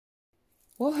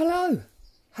Well, hello.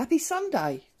 Happy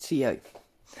Sunday to you.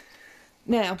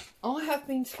 Now, I have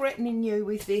been threatening you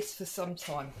with this for some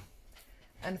time.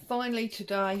 And finally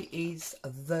today is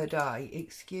the day.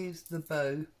 Excuse the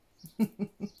boo.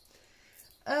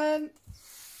 The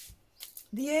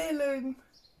heirloom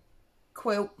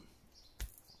quilt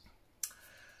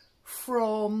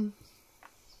from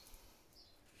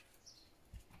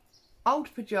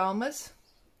old pyjamas.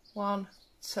 1,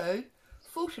 2.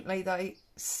 Fortunately, they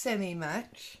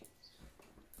semi-match.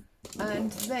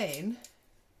 And then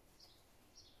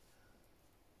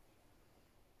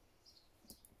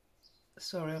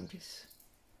sorry, I'm just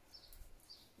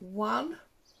 1,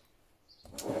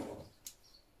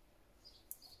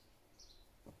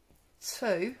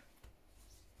 2,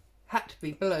 had to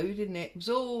be blue, didn't it? It was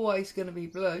always going to be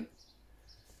blue.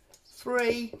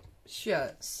 3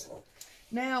 shirts.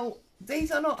 Now,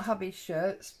 these are not hubby's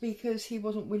shirts because he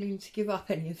wasn't willing to give up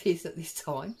any of his at this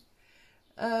time.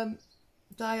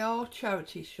 They are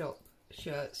charity shop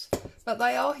shirts, but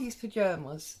they are his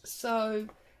pyjamas. So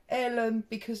heirloom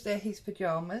because they're his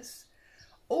pyjamas.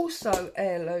 Also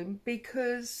heirloom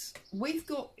because we've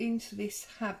got into this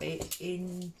habit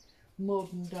in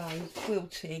modern day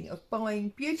quilting of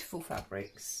buying beautiful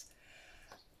fabrics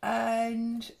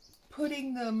and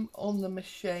putting them on the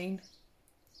machine,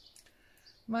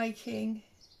 making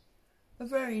a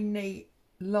very neat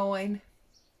line,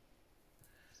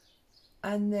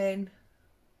 and then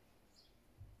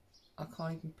I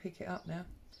can't even pick it up now,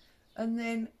 and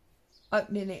then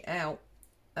opening it out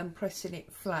and pressing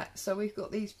it flat. So we've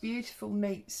got these beautiful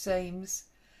neat seams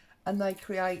and they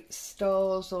create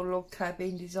stars or log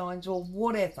cabin designs or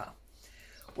whatever.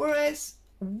 Whereas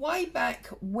way back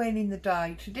when in the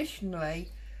day, traditionally,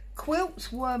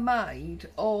 quilts were made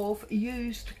of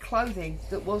used clothing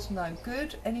that was no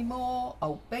good anymore,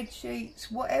 old bed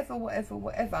sheets,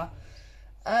 whatever.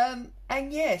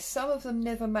 And yes, some of them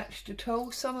never matched at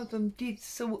all. Some of them did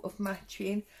sort of match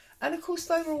in. And of course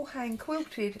they were all hand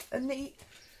quilted. And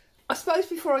I suppose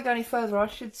before I go any further, I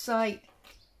should say,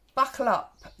 buckle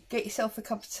up, get yourself a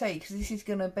cup of tea, because this is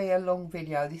going to be a long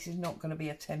video. This is not going to be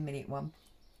a 10-minute one.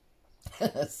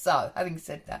 So, having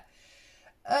said that.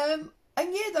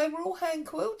 And yeah, they were all hand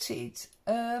quilted.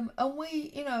 And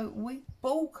we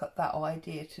balk at that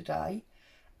idea today.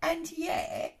 And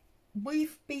yet,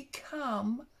 we've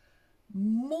become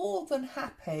more than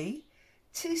happy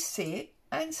to sit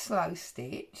and slow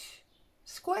stitch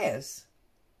squares,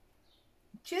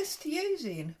 just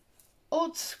using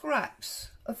odd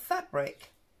scraps of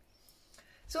fabric.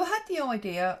 So I had the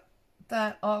idea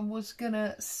that I was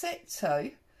gonna set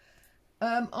to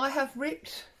I have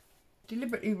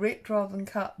deliberately ripped rather than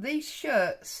cut these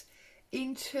shirts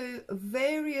into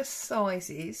various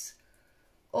sizes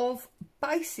of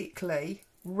basically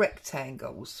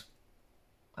rectangles.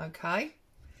 Okay,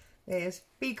 there's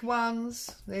big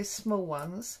ones, there's small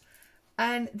ones,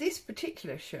 and this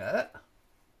particular shirt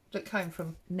that came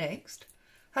from Next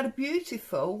had a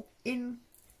beautiful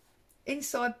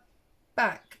inside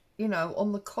back,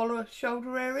 on the collar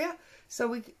shoulder area. So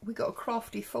we got a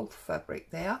crafty fourth fabric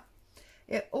there.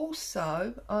 It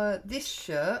also, this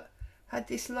shirt had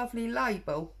this lovely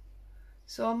label,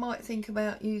 so I might think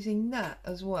about using that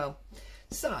as well.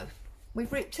 So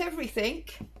we've ripped everything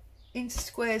into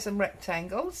squares and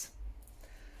rectangles.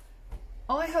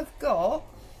 I have got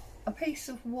a piece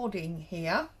of wadding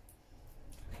here.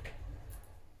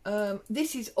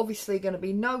 This is obviously going to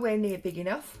be nowhere near big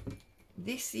enough.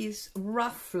 This is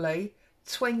roughly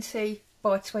 20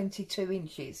 by 22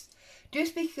 inches,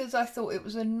 just because I thought it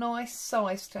was a nice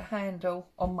size to handle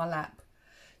on my lap.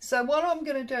 So what I'm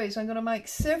going to do is I'm going to make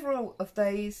several of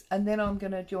these and then I'm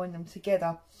going to join them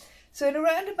together. So in a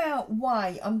roundabout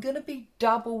way, I'm going to be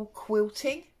double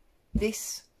quilting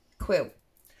this quilt,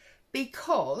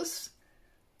 because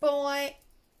by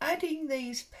adding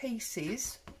these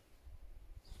pieces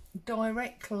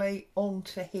directly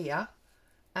onto here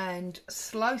and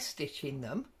slow stitching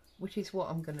them, which is what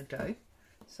I'm going to do.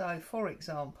 So for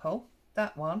example,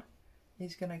 that one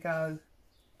is going to go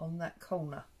on that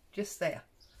corner just there,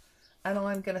 and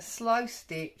I'm going to slow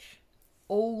stitch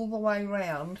all the way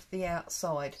round the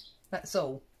outside. That's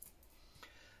all.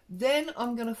 Then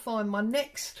I'm going to find my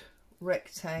next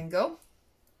rectangle,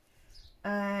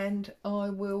 and I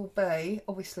will be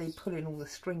obviously pulling all the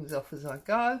strings off as I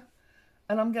go,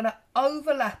 and I'm going to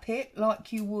overlap it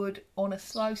like you would on a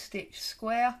slow stitch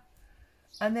square,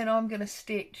 and then I'm going to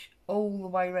stitch all the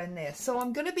way around there. So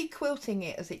I'm going to be quilting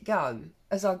it as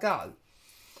I go.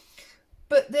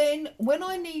 But then when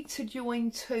I need to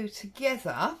join two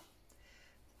together,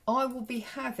 I will be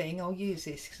having, I'll use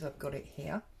this because I've got it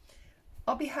here,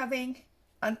 I'll be having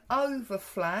an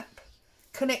overflap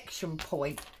connection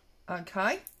point,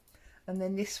 okay? And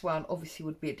then this one obviously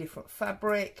would be a different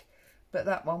fabric, but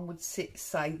that one would sit,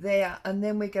 say, there, and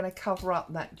then we're going to cover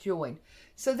up that join.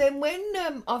 So then when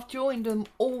I've joined them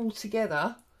all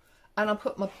together and I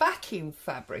put my backing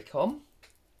fabric on,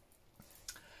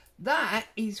 that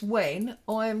is when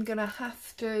I am going to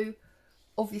have to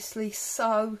obviously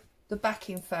sew the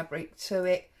backing fabric to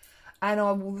it, and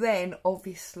I will then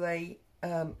obviously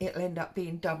it'll end up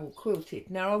being double quilted.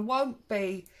 Now I won't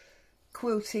be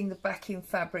quilting the backing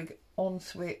fabric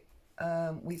onto it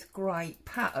with great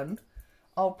pattern.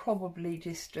 I'll probably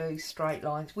just do straight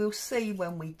lines. We'll see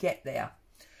when we get there,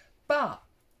 but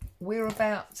we're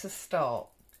about to start.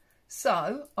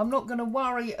 So I'm not going to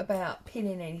worry about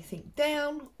pinning anything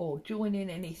down or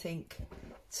joining anything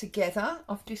together.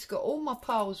 I've just got all my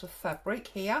piles of fabric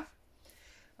here.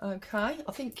 Okay,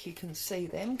 I think you can see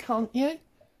them, can't you?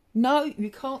 No, you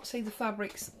can't see the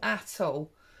fabrics at all.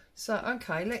 So,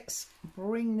 okay, let's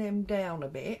bring them down a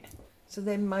bit, so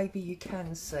then maybe you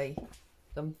can see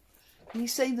them. Can you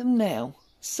see them now?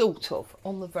 Sort of,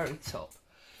 on the very top.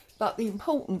 But the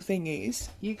important thing is,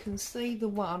 you can see the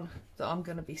one that I'm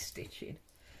going to be stitching.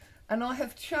 And I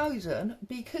have chosen,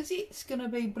 because it's going to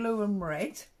be blue and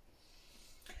red,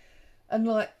 and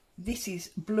like this is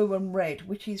blue and red,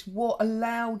 which is what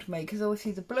allowed me, because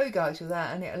obviously the blue goes with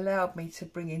that, and it allowed me to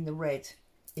bring in the red,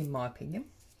 in my opinion.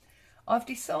 I've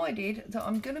decided that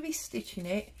I'm going to be stitching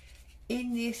it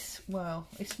in this, well,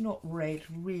 it's not red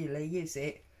really, is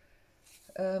it?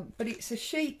 But it's a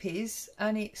sheepies,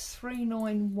 and it's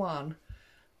 391,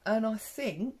 and I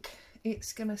think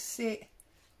it's going to sit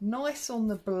nice on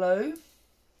the blue.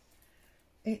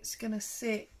 It's going to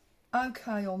sit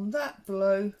okay on that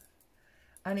blue,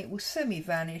 and it will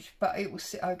semi-vanish, but it will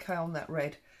sit okay on that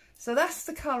red. So that's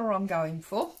the colour I'm going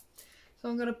for. So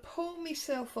I'm going to pull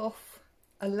myself off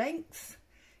a length,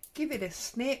 give it a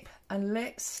snip, and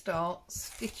let's start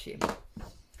stitching.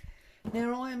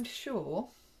 Now I am sure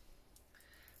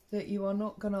that you are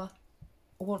not going to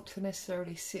want to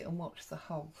necessarily sit and watch the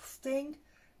whole thing,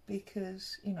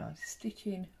 because, you know,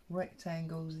 stitching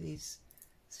rectangles is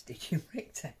stitching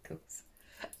rectangles,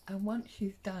 and once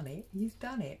you've done it, you've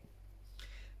done it.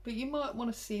 But you might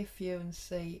want to see a few and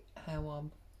see how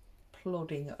I'm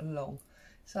plodding along.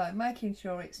 So making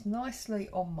sure it's nicely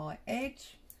on my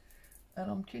edge, and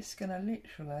I'm just going to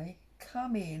literally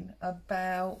come in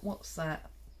about, what's that,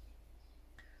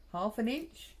 half an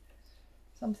inch?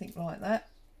 Something like that.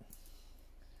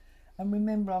 And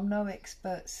remember, I'm no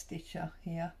expert stitcher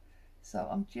here, so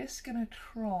I'm just going to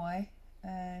try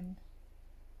and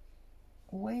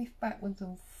weave backwards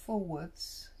and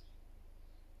forwards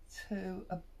to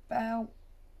about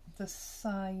the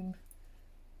same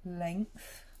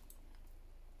length.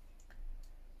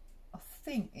 I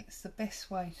think it's the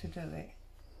best way to do it,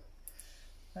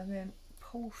 and then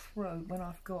pull through when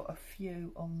I've got a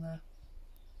few on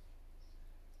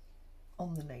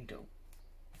the needle.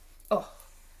 Oh,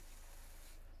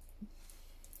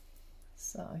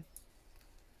 so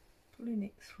pulling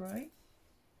it through.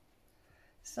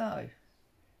 So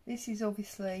this is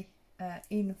obviously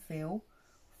infill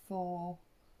for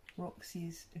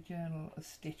Roxy's Journal of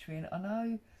Stitching. I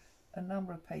know a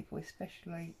number of people,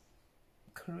 especially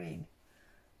Corinne,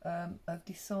 have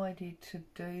decided to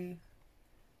do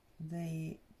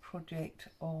the project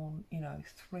on, you know,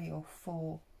 3 or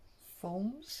 4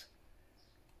 forms.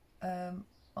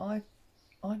 I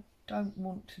don't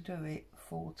want to do it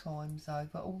 4 times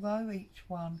over, although each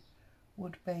one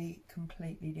would be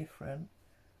completely different.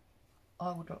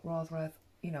 I would rather have,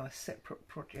 you know, a separate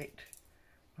project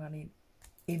running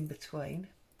in between.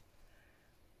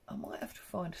 I might have to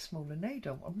find a smaller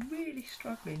needle. I'm really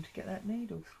struggling to get that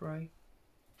needle through.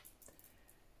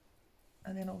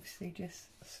 And then obviously just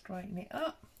straighten it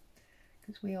up,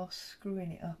 because we are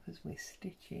screwing it up as we're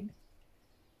stitching.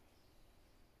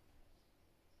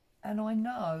 And I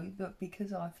know that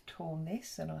because I've torn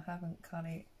this and I haven't cut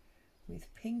it with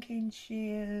pinking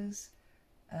shears,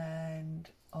 and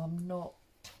I'm not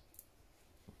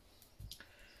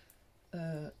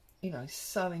you know,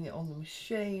 sewing it on the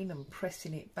machine and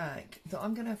pressing it back, that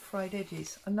I'm going to have frayed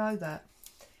edges. I know that,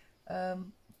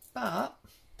 but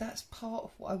that's part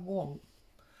of what I want.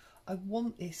 I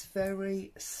want this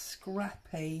very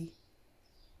scrappy,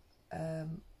 I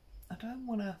don't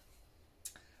want a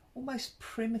almost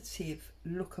primitive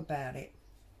look about it.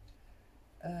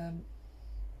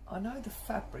 I know the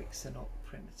fabrics are not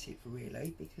primitive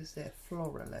really, because they're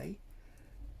florally,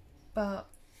 but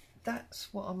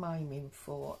that's what I'm aiming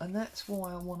for, and that's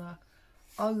why I want to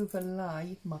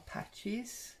overlay my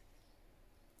patches,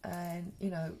 and,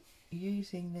 you know,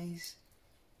 using these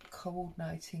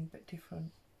coordinating but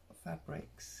different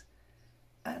fabrics,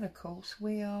 and of course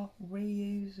we are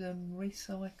reuse and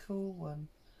recycle, and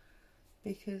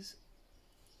because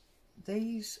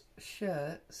these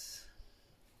shirts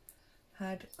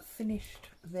had finished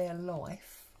their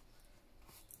life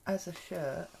as a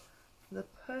shirt. The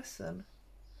person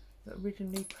that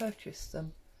originally purchased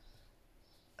them,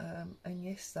 and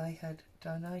yes, they had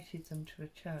donated them to a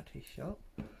charity shop,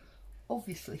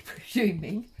 obviously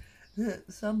presuming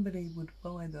that somebody would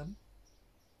buy them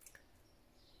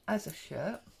as a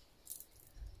shirt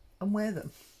and wear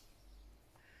them.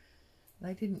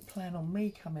 They didn't plan on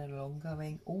me coming along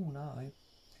going, oh no,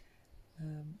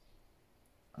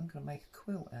 I'm going to make a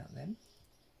quilt out of them.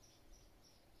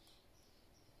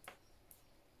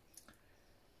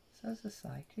 So as I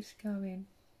say, just going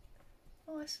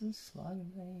nice and slowly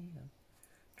and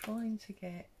trying to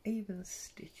get even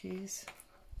stitches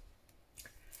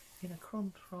in a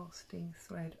contrasting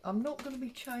thread. I'm not going to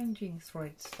be changing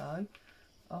threads though.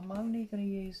 I'm only going to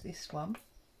use this one,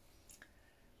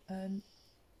 and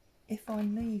if I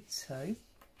need to,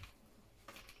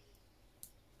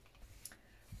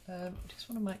 just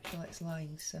want to make sure it's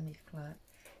laying semi-flat.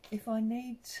 If I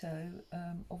need to,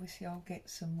 obviously I'll get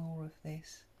some more of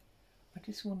this. I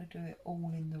just want to do it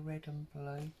all in the red and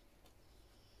blue.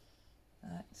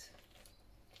 That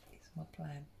is my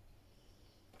plan.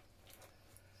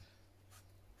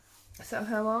 So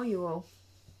how are you all?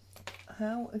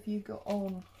 How have you got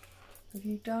on? Have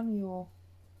you done your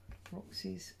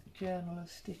Roxy's Journal of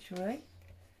Stitchery?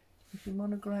 Is your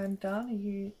monogram done? Are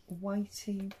you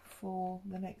waiting for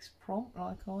the next prompt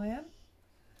like I am?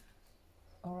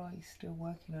 Or are you still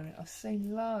working on it? I've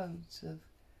seen loads of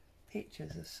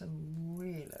pictures of some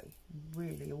really,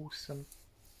 really awesome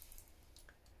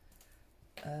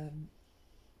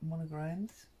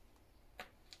monograms.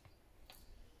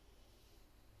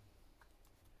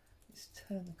 Let's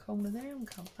turn the corner there and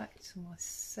come back to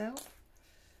myself.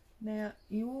 Now,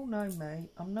 you all know me,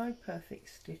 I'm no perfect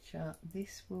stitcher.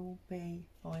 This will be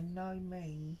by no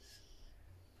means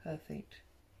perfect,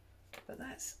 but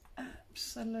that's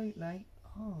absolutely,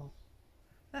 oh,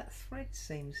 that thread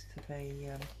seems to be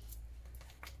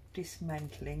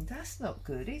dismantling. That's not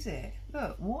good, is it?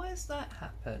 Look, why has that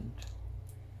happened?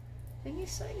 Can you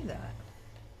see that?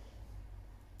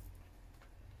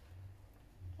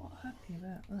 Not happy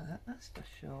about that, that's for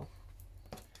sure.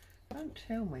 Don't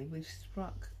tell me we've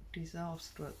struck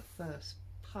disaster at the first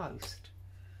post.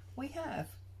 We have.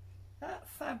 That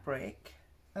fabric,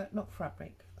 not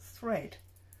fabric, thread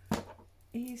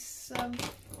is,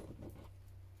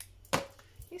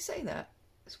 you see that?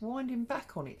 It's winding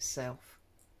back on itself.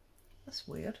 That's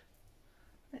weird.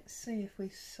 Let's see if we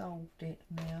solved it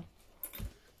now,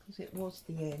 because it was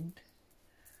the end.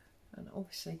 And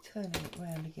obviously turning it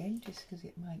round again just because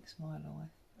it makes my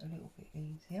life a little bit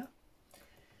easier.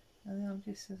 And then I'm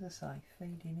just, as I say,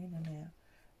 feeding in and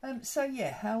out. So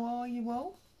yeah, how are you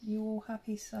all? You all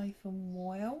happy, safe and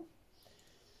well?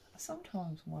 I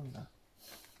sometimes wonder,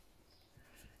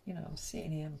 you know, I'm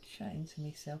sitting here and chatting to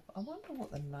myself. I wonder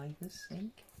what the neighbours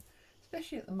think,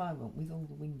 especially at the moment with all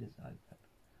the windows open.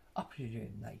 I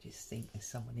presume they just think there's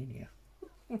someone in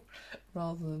here,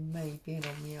 rather than me being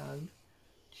on my own,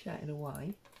 chatting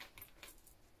away,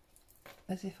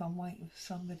 as if I'm waiting for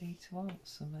somebody to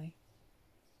answer me.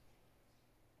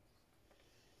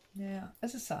 Now,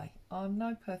 as I say, I'm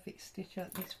no perfect stitcher.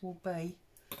 This will be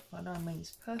by no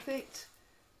means perfect,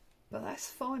 but that's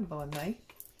fine by me.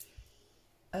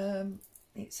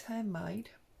 It's handmade,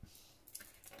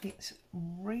 it's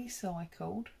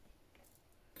recycled,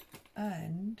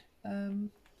 and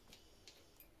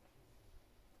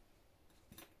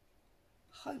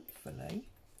hopefully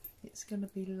it's going to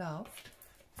be loved,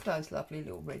 those lovely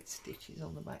little red stitches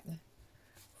on the back there,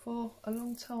 for a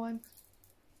long time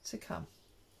to come.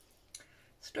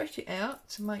 Stretch it out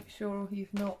to make sure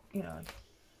you've not, you know,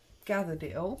 gathered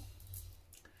it all,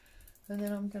 and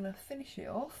then I'm going to finish it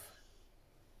off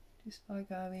just by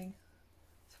going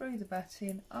through the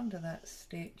batting, under that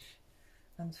stitch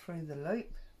and through the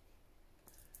loop.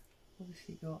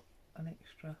 Obviously got an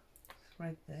extra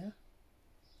thread there.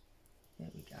 There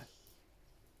we go.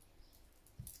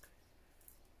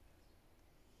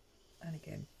 And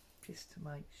again, just to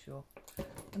make sure.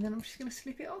 And then I'm just going to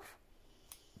slip it off.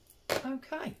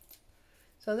 Okay,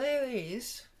 so there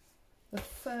is the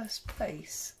first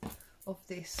piece of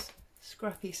this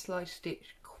scrappy slow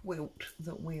stitch quilt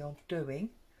that we are doing.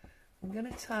 I'm going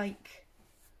to take,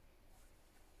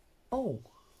 oh,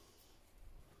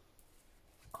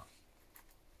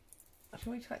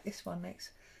 shall we take this one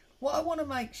next? What I want to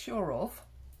make sure of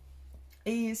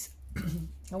is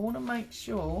I want to make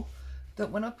sure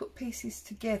that when I put pieces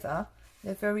together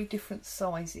They're very different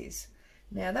sizes.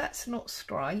 Now that's not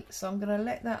straight, so I'm going to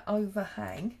let that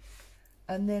overhang,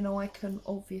 and then I can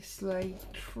obviously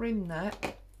trim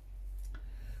that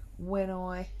when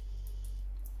I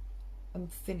am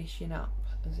finishing up,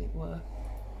 as it were.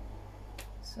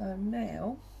 So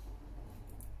now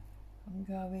I'm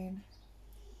going,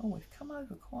 oh, we've come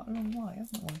over quite a long way,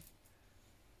 haven't we?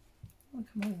 I haven't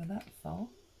come over that far,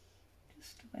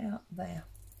 just about there.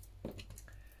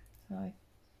 So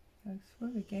go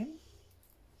through again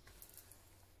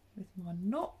with my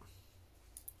knot,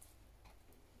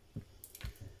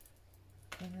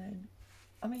 and then,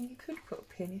 I mean, you could put a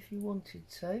pin if you wanted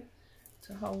to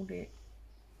hold it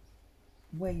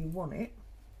where you want it.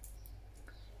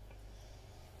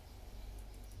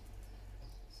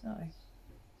 So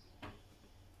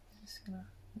just gonna,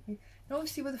 and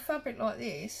obviously with a fabric like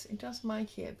this, it does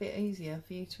make it a bit easier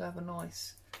for you to have a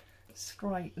nice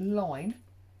straight line,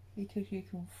 because you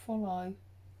can follow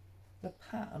the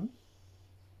pattern,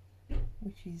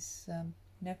 which is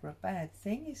never a bad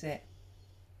thing, is it?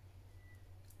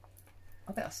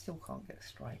 I bet I still can't get a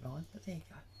straight line, but there you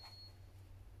go.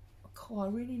 Oh, I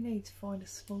really need to find a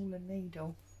smaller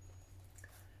needle.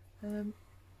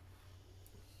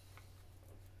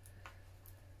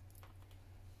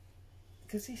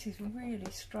 Because this is really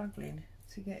struggling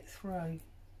to get through.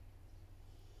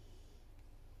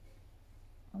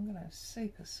 I'm going to have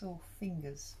super sore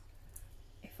fingers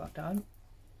if I don't.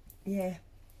 Yeah.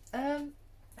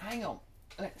 Hang on.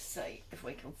 Let's see if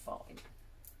we can find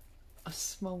a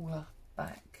smaller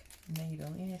back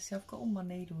needle. Yeah, see, I've got all my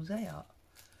needles out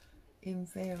in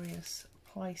various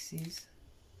places,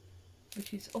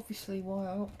 which is obviously why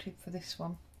I opted for this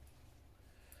one.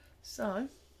 So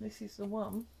this is the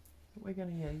one that we're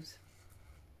going to use.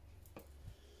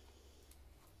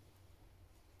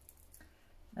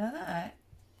 Now that,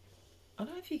 I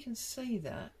don't know if you can see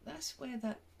that, that's where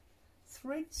that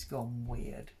thread's gone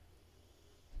weird.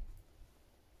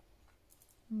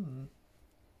 I'm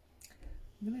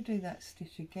going to do that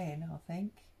stitch again, I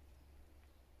think,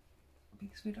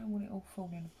 because we don't want it all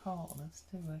falling apart on us,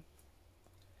 do we?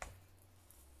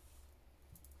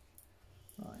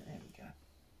 Right, there we go.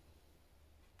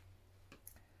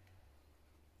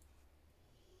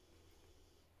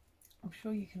 I'm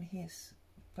sure you can hear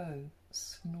Bo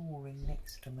snoring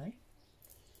next to me.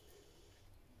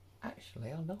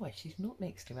 Actually, I lied, she's not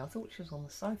next to me. I thought she was on the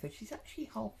sofa. She's actually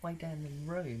halfway down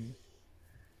the room,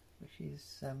 which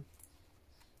is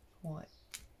quite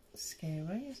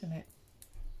scary, isn't it?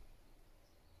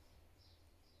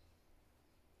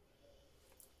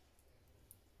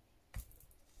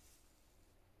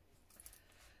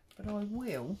 But I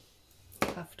will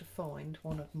have to find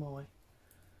one of my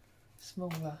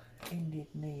smaller ended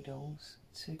needles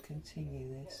to continue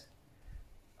this.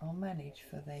 I'll manage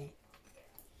for the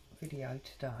video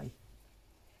today.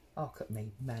 Look at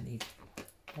me manage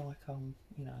like I'm,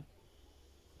 you know,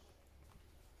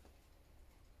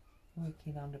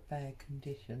 working under bad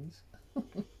conditions.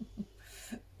 The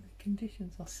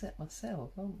conditions I set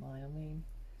myself, aren't they? I mean,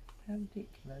 how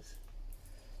ridiculous.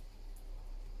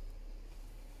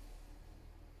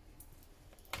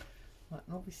 Right,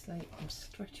 and obviously I'm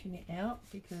stretching it out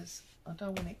because I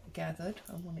don't want it gathered,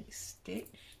 I want it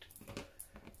stitched.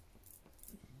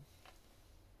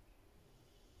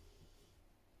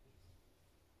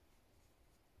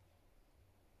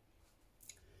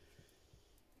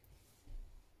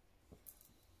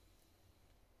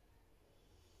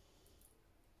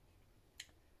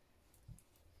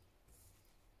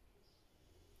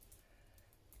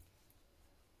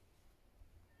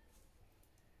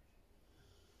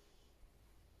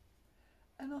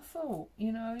 And I thought,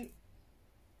 you know,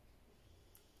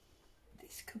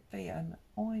 this could be an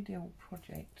ideal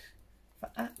project for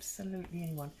absolutely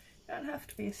anyone. You don't have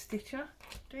to be a stitcher,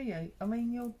 do you? I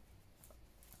mean, you're,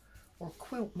 or a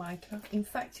quilt maker. In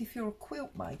fact, if you're a quilt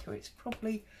maker, it's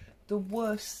probably the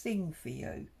worst thing for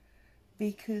you,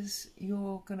 because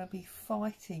you're going to be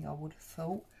fighting, I would have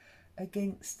thought,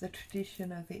 against the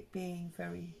tradition of it being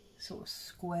very sort of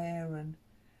square and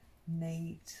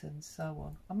neat and so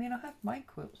on. I mean, I have made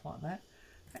quilts like that.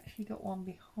 I've actually got one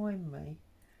behind me.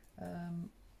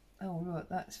 Oh look,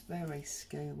 that's very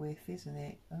skew whiff, isn't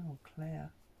it? Oh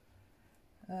Claire.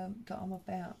 That I'm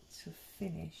about to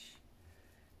finish.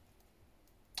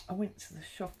 I went to the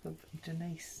shop of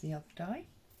Denise the other day.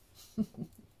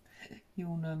 You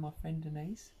all know my friend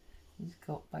Denise. She's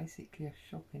got basically a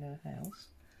shop in her house,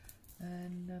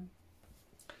 and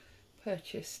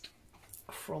purchased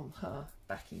from her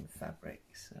backing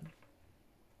fabrics and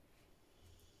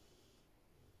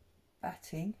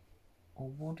batting or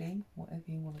wadding, whatever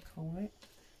you want to call it,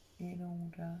 in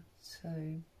order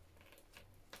to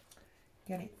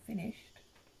get it finished.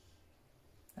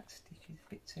 That stitch is a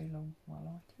bit too long for my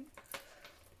liking.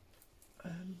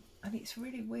 And it's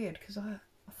really weird because I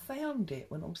found it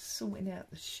when I was sorting out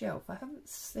the shelf. I haven't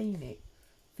seen it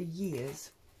for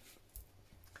years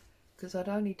because I'd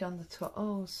only done the top.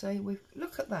 Oh, see,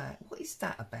 look at that. What is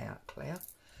that about, Claire?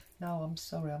 No, I'm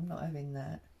sorry, I'm not having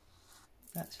that.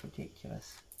 That's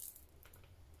ridiculous.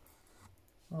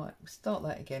 Right, we'll start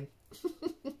that again.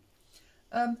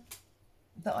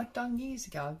 That I'd done years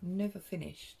ago, never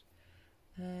finished.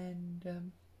 And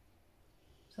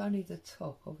it's only the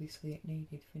top, obviously it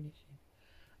needed finishing.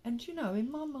 And you know,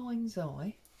 in my mind's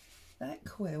eye, that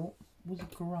quilt was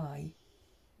grey.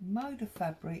 Mode of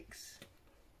fabrics,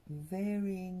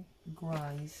 varying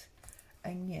greys.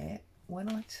 And yet, when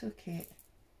I took it,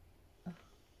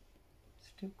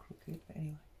 still crooked, but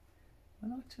anyway.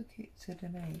 When I took it to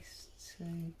Denise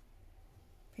to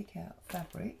pick out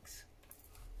fabrics,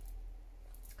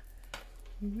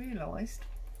 we realised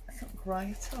it's not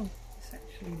grey at all. It's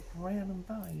actually brown and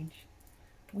beige,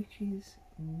 which is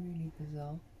really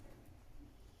bizarre.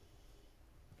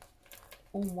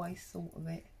 Always thought of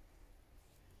it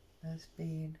as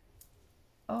being,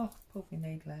 oh, pulled my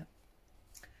needle out.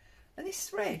 And this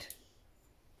thread,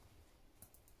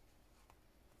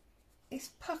 it's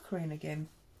puckering again.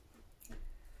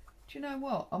 Do you know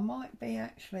what? I might be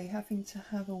actually having to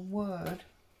have a word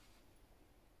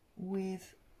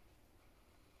with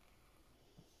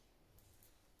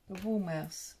the wool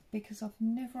mouse, because I've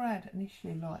never had an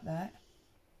issue like that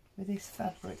with this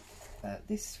fabric,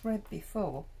 this thread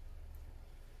before.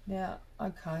 Now,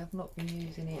 okay, I've not been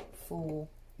using it for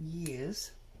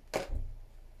years,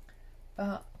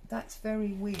 but that's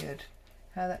very weird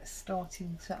how that's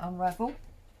starting to unravel.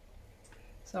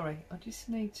 Sorry, I just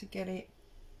need to get it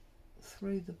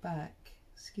through the back.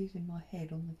 Excuse my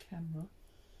head on the camera.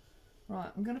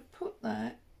 Right, I'm going to put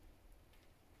that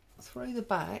through the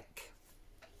back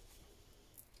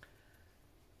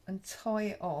and tie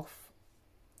it off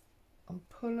and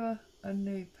pull a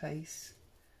new piece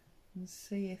and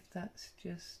see if that's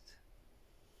just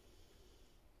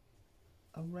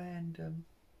a random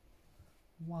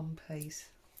one piece.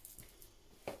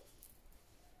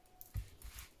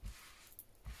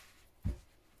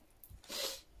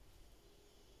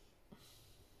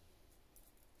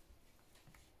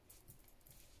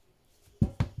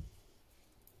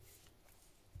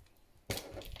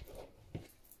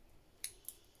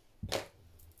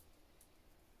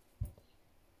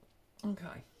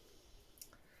 Okay,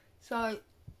 so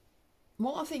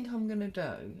what I think I'm going to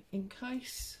do, in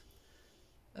case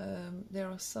there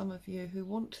are some of you who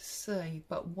want to see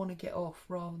but want to get off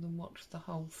rather than watch the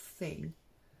whole thing,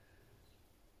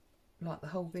 like the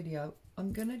whole video,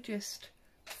 I'm going to just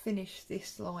finish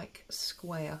this like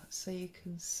square so you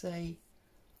can see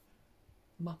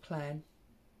my plan,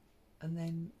 and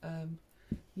then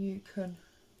you can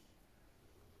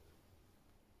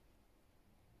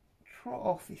trot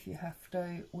off if you have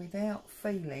to without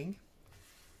feeling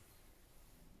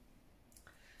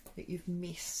that you've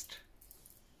missed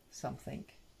something.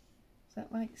 Does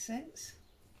that make sense?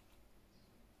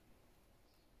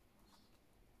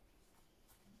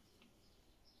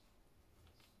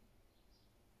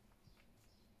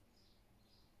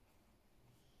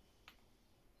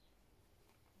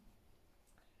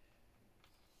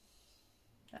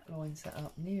 That lines that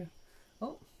up near.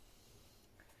 Oh,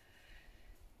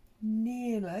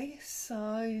 nearly. So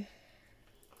I'm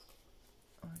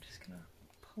just going to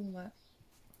pull that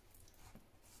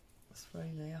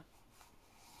through there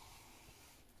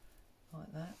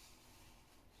like that.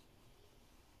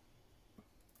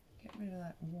 Get rid of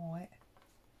that white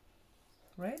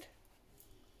thread.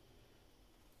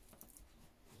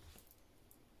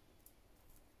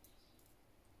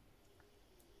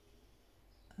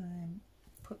 And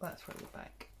put that through the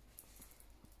back.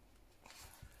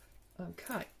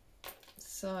 Okay,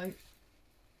 so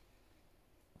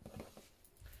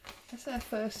that's our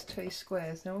first two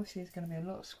squares. Now obviously there's going to be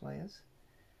a lot of squares,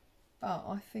 but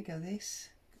I figure this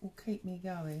will keep me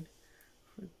going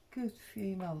for a good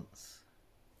few months,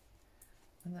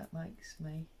 and that makes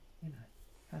me, you know,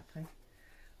 happy.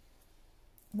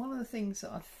 One of the things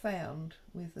that I've found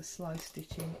with the slow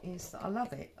stitching is that I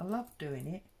love it. I love doing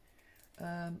it.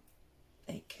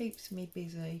 It keeps me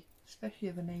busy, especially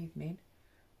of an evening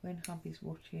when hubby's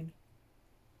watching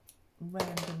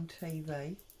random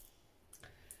TV.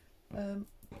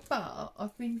 But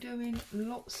I've been doing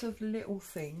lots of little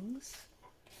things,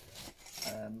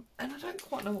 and I don't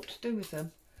quite know what to do with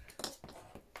them.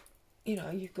 You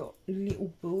know, you've got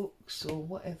little books or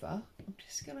whatever. I'm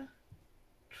just going to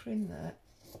trim that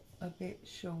a bit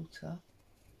shorter.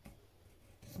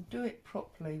 I'll do it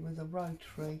properly with a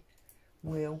rotary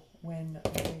wheel when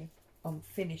I'm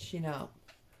finishing up,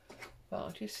 but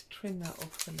I'll just trim that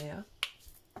off for now.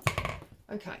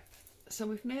 Okay, so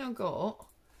we've now got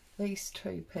these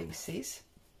two pieces.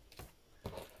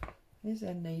 There's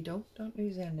our needle, don't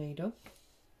lose our needle.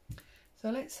 So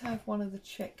let's have one of the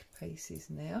check pieces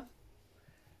now.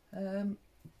 I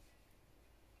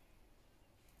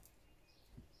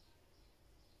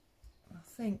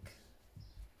think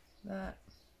that,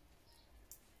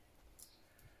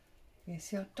 yeah,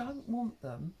 see, I don't want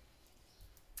them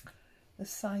the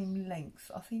same length.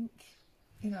 I think,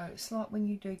 you know, it's like when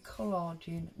you do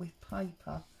collaging with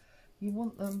paper, you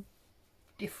want them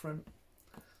different.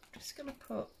 I'm just going to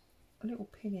put a little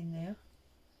pin in there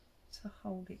to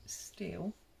hold it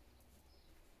still.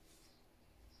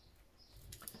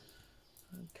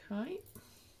 Okay,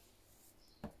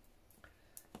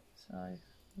 so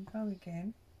we'll go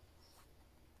again.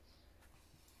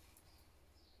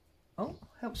 Oh,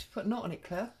 helps you put a knot on it,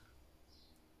 Claire.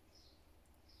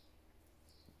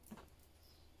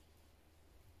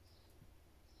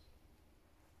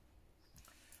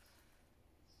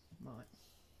 Right,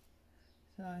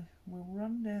 so we'll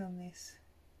run down this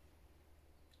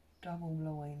double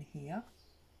line here.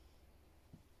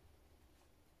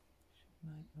 Should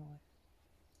make life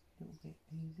a little bit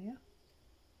easier.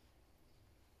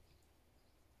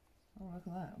 Oh, look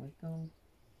at that, we've gone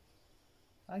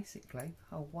basically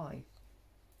the whole way.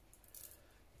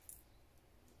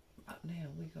 But now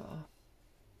we got a...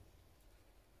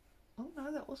 Oh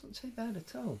no, that wasn't too bad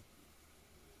at all.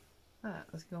 That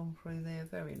has gone through there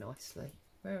very nicely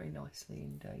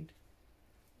indeed.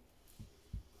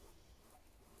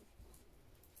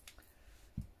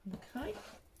 Okay.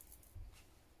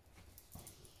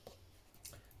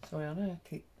 Sorry, I know I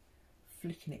keep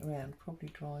flicking it around, probably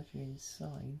drives you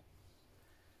insane.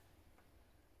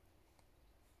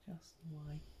 Just the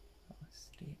way that I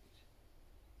stitch.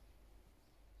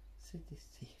 I said this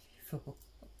to you before.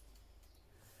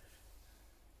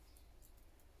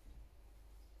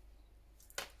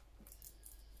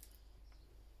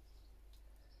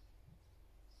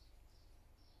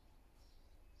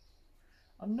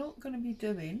 I'm not going to be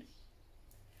doing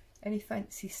any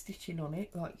fancy stitching on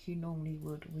it like you normally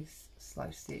would with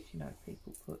slow stitch. You know,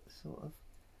 people put sort of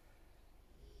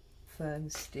fern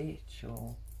stitch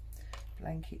or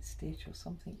blanket stitch or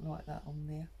something like that on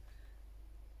there,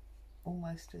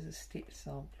 almost as a stitch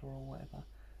sampler or whatever.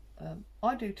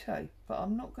 I do too, but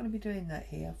I'm not going to be doing that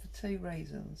here for two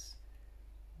reasons.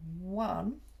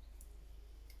 One,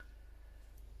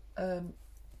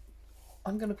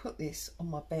 I'm going to put this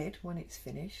on my bed when it's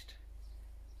finished,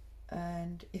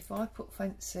 and if I put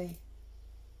fancy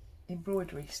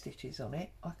embroidery stitches on it,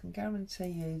 I can guarantee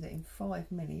you that in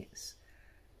 5 minutes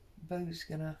Boo's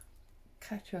going to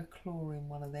catch her claw in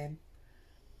one of them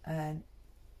and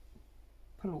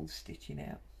pull all the stitching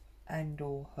out and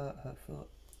or hurt her foot.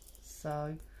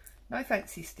 So no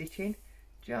fancy stitching,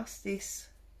 just this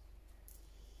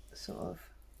sort of,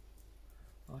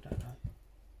 I don't know,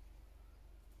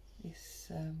 this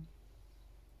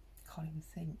can't even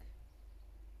think,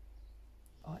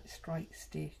 like straight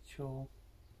stitch or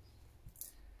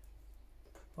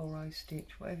borrow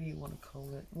stitch, whatever you want to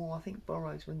call it. Well, I think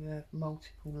borrow's when you have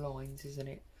multiple lines, isn't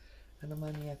it? And I'm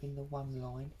only having the one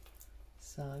line.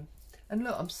 So, and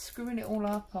look, I'm screwing it all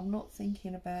up, I'm not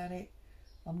thinking about it,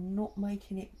 I'm not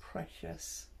making it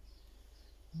precious,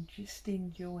 I'm just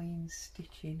enjoying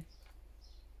stitching.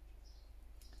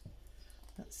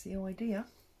 That's the idea.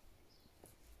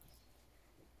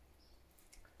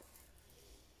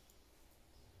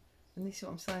 And this is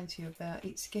what I'm saying to you about,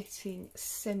 it's getting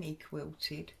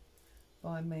semi-quilted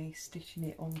by me stitching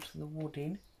it onto the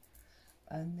wadding,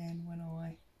 and then when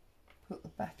I put the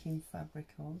backing fabric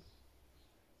on,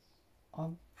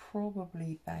 I'll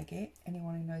probably bag it.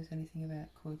 Anyone who knows anything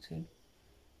about quilting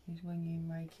is when you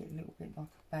make it a little bit like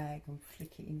a bag and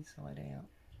flick it inside out,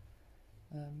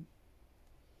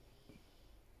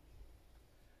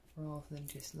 rather than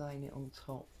just laying it on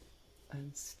top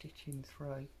and stitching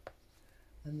through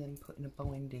and then putting a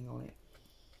binding on it.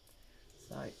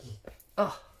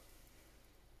 So,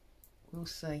 we'll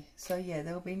see. So yeah,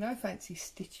 there'll be no fancy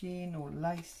stitching or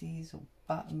laces or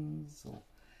buttons or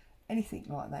anything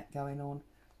like that going on,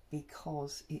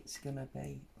 because it's going to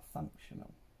be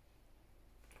functional.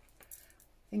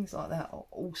 Things like that are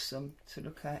awesome to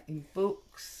look at in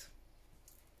books,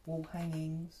 wall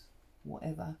hangings,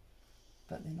 whatever,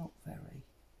 but they're not very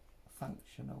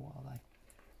functional, are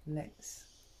they? Let's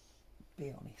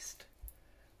be honest.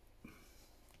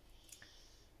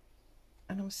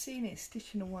 And I'm seeing it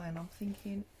stitching away and I'm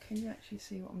thinking, can you actually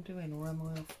see what I'm doing, or am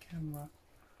I off camera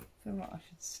feel like I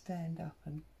should stand up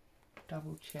and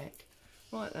double check.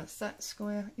 Right, that's that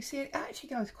square. You see, it actually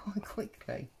goes quite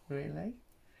quickly, really.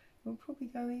 It would probably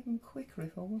go even quicker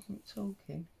if I wasn't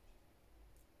talking.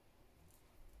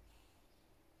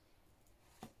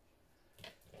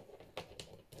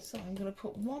 So I'm going to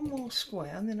put one more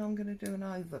square and then I'm going to do an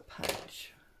over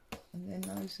patch. And then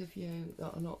those of you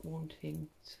that are not wanting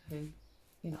to,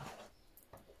 you know,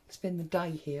 spend the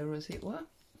day here, as it were.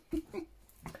 Should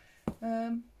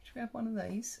we have one of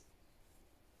these?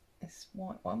 This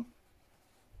white one.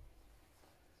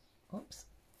 Oops.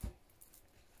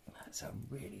 That's a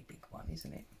really big one,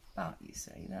 isn't it? But you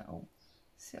see, that'll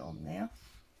sit on there.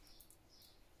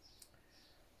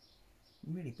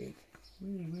 Really big.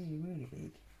 Really, really, really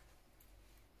big.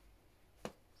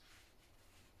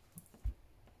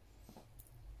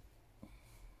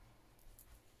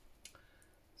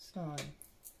 So,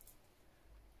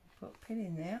 put a pin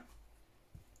in there.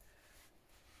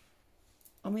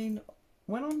 I mean,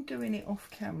 when I'm doing it off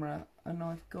camera and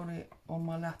I've got it on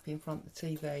my lap in front of the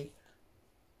TV,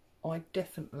 I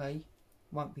definitely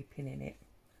won't be pinning it.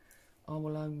 I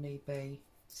will only be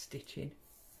stitching.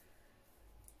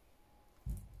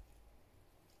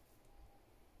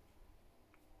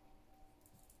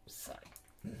 So,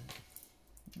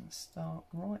 I'll start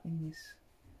right in this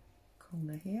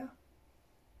corner here.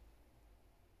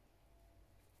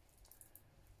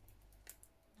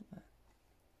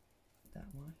 That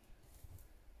way.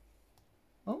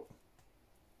 Oh,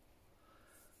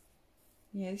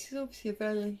 yeah, this is obviously a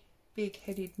very big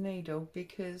headed needle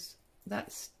because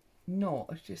that knot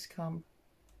has just come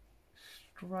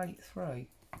straight through.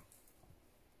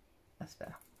 That's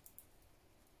better.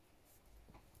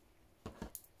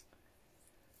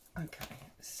 Okay,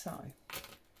 so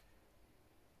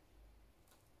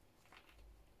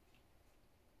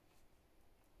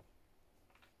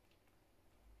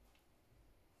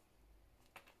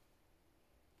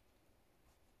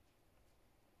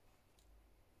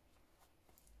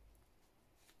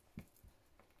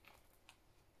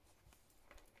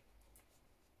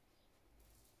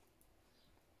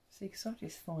see, because I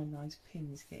just find those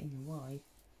pins get in the way.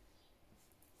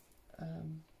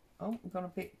 Oh, we've gone a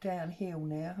bit downhill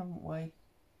now, haven't we?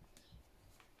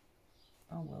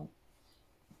 Oh well.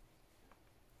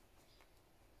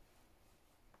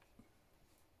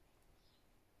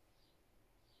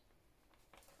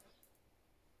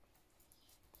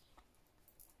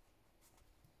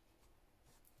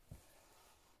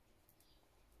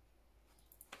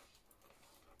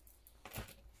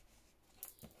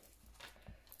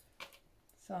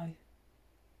 So,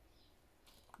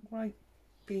 great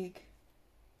big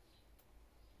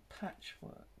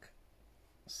patchwork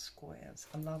squares.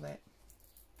 I love it.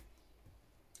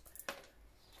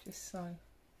 Just so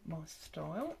my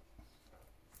style.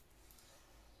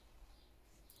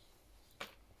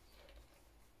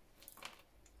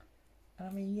 I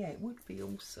mean, yeah, it would be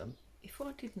awesome if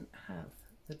I didn't have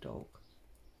the dog.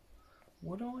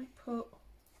 Would I put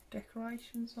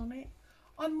decorations on it?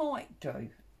 I might do,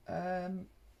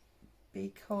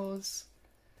 because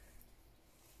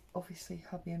obviously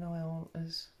hubby and I aren't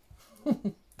as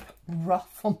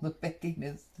rough on the bedding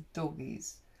as the dog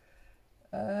is.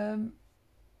 I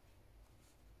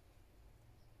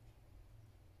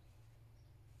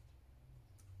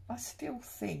still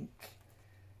think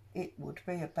it would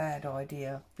be a bad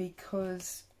idea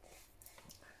because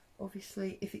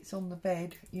obviously if it's on the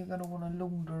bed you're going to want to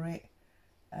launder it,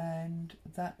 and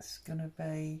that's going to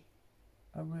be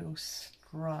a real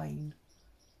strain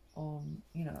on,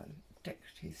 you know,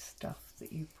 decorative stuff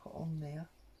that you put on there.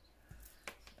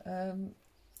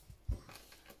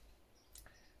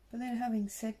 But then having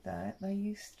said that, they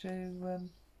used to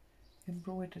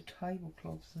embroider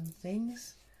tablecloths and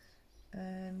things,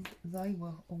 and they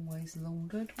were always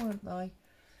laundered, weren't they?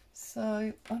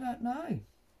 So I don't know,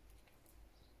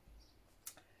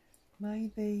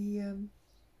 maybe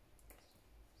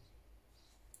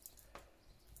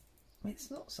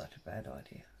it's not such a bad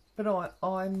idea. But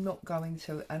I'm not going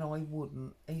to, and I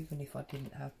wouldn't, even if I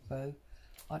didn't have Boo.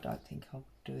 I don't think I would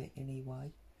do it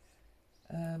anyway.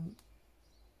 I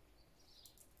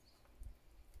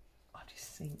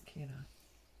just think, you know,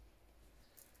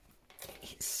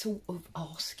 it's sort of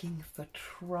asking for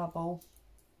trouble.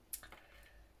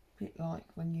 A bit like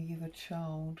when you give a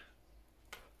child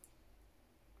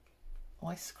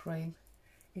ice cream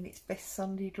in its best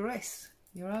Sunday dress.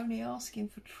 You're only asking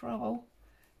for trouble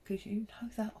because you know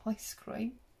that ice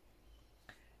cream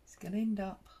is going to end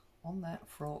up on that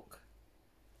frock.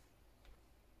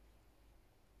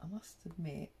 I must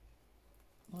admit,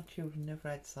 my children never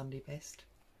had Sunday best,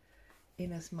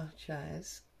 in as much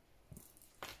as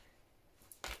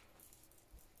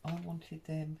I wanted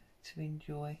them to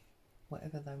enjoy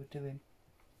whatever they were doing.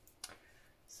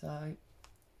 So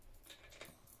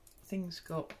things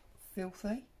got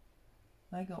filthy,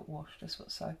 they got washed. That's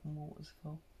what soap and water's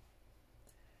for.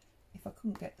 If I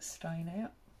couldn't get the stain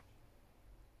out,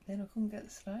 then I couldn't get the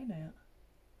stain out.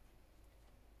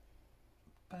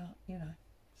 But, you know,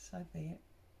 so be it.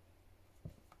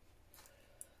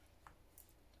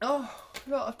 Oh,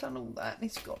 look, I've done all that and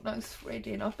it's got no thread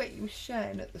in. I bet you were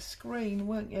shouting at the screen,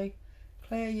 weren't you?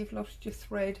 Claire, you've lost your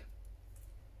thread.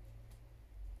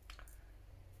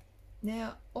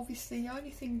 Now, obviously, the only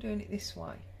thing doing it this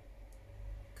way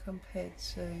compared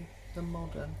to the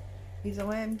modern is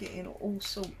I am getting all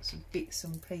sorts of bits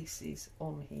and pieces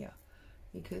on here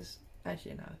because, as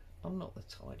you know, I'm not the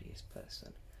tidiest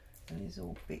person and there's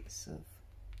all bits of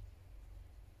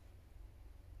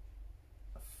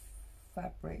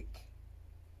fabric,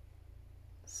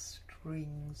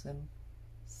 strings and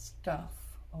stuff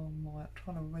on my, I'm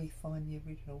trying to re-find the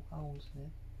original holes now,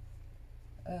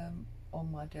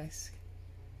 on my desk,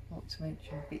 not to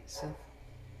mention bits of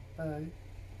bow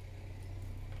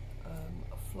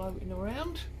floating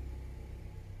around,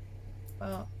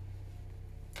 but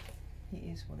it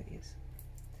is what it is.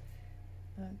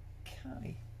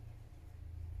 Okay,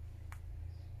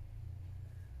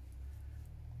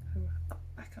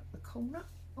 back up the corner.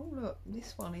 Oh look,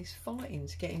 this one is fighting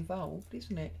to get involved,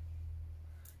 isn't it?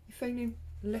 You're feeling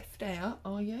left out,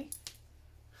 are you?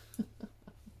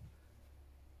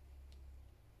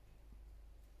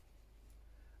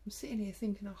 I'm sitting here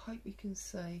thinking, I hope you can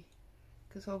see,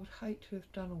 because I would hate to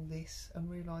have done all this and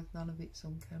realise none of it's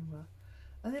on camera.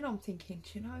 And then I'm thinking,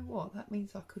 do you know what? That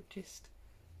means I could just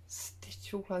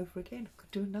stitch all over again. I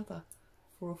could do another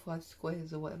 4 or 5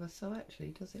 squares or whatever. So actually,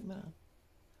 does it matter?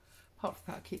 Apart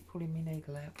from that, I keep pulling my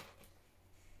needle out.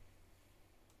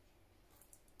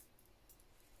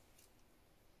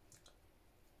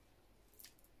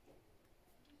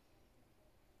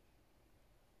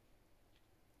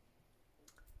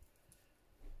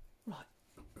 Right.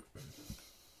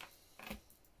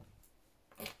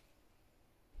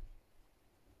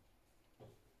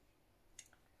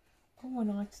 Oh,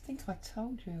 and I think I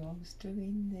told you I was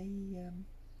doing the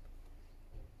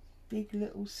big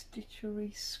little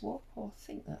stitchery swap, or I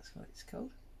think that's what it's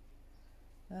called.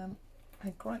 I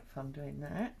had great fun doing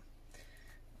that.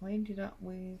 I ended up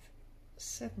with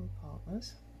 7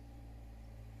 partners.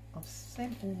 I've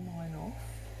sent all mine off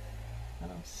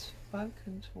and I've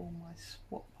spoken to all my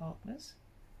swap partners.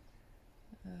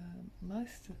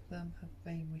 Most of them have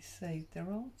been received. There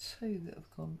are 2 that have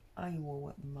gone AWOL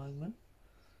at the moment,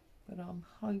 but I'm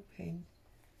hoping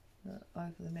that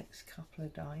over the next couple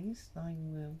of days they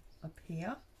will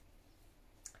appear.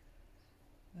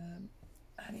 And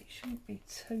it shouldn't be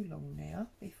too long now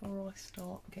before I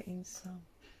start getting some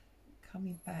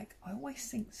coming back. I always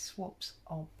think swaps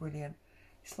are brilliant.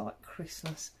 It's like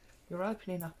Christmas. You're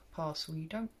opening up a parcel, you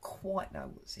don't quite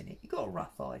know what's in it. You've got a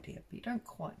rough idea, but you don't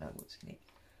quite know what's in it.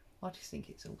 I just think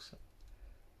it's awesome.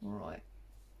 Right,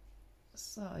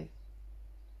 so,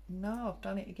 no, I've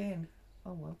done it again.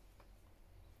 Oh well.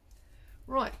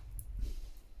 Right,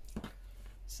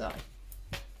 so,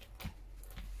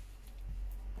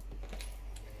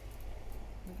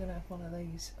 we're going to have one of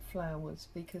these flowers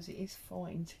because it is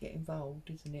fighting to get involved,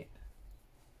 isn't it?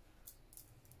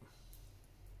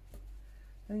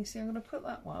 And you see, I'm going to put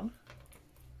that one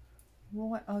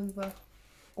right over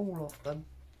all of them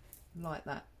like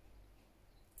that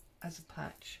as a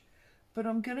patch, but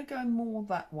I'm going to go more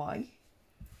that way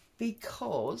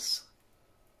because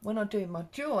when I do my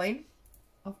join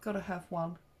I've got to have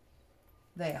one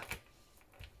there,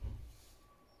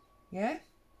 yeah,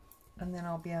 and then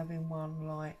I'll be having one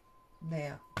like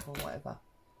there or whatever.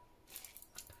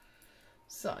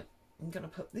 So I'm going to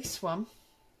put this one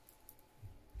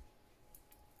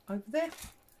over there.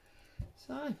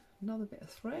 So another bit of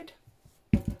thread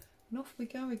and off we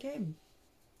go again.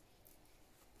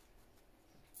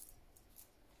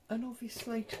 And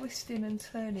obviously twisting and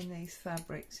turning these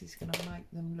fabrics is going to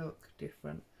make them look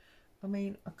different. I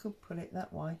mean, I could put it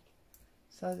that way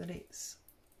so that it's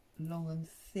long and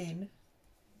thin,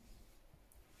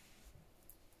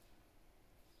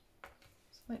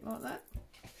 something like that.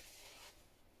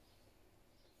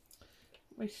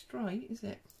 Not very straight, is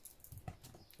it?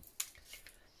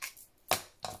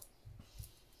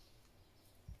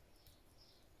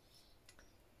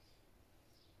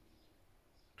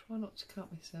 Try not to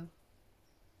cut myself.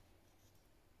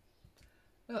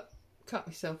 Look, cut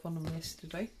myself on them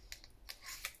yesterday.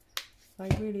 They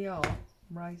really are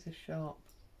razor sharp.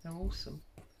 They're awesome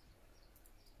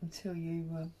until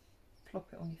you plop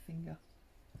it on your finger.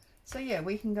 So yeah,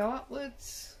 we can go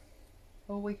upwards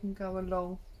or we can go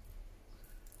along.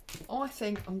 I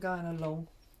think I'm going along.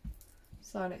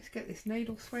 So let's get this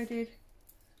needle threaded.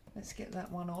 Let's get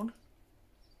that one on.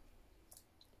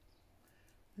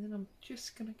 And then I'm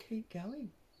just going to keep going.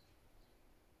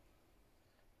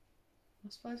 I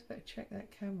suppose I better check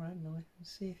that camera, hadn't I, and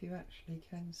see if you actually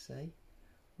can see,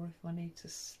 or if I need to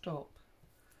start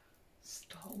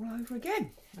all over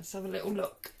again. Let's have a little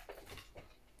look.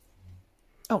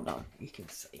 Oh no, you can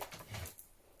see.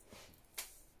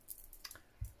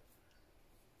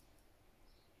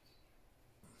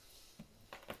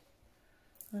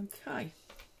 Okay,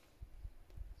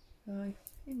 so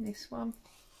in this one,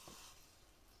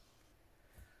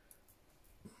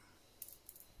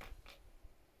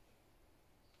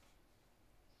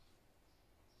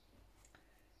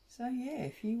 so yeah,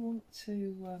 if you want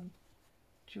to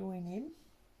join in,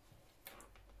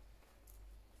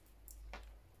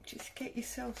 just get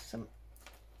yourself some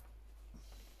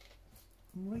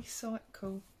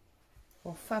recycle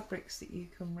or fabrics that you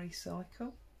can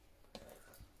recycle.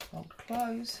 Old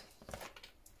clothes,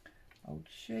 old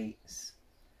sheets.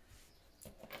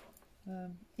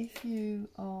 If you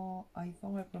are a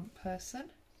vibrant person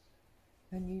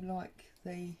and you like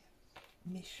the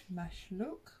mishmash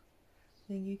look,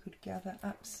 then you could gather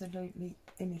absolutely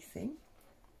anything.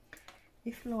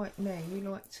 If, like me, you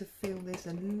like to feel there's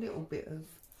a little bit of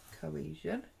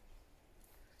cohesion,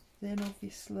 then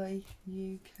obviously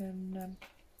you can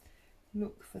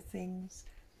look for things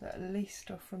that at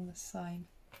least are from the same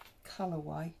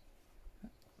colourway.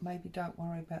 Maybe don't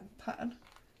worry about the pattern,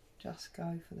 just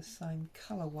go for the same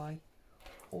colourway,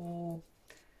 or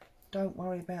don't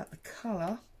worry about the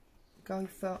colour, go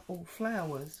for all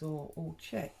flowers or all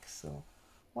checks or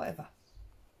whatever.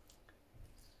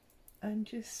 And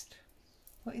just,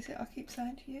 what is it I keep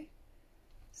saying to you?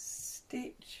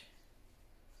 Stitch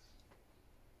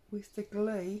with the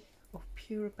glee of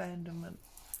pure abandonment.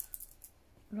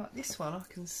 Like this one, I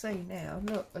can see now,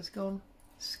 look, has gone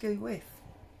skew with.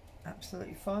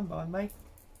 Absolutely fine by me.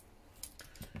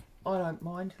 I don't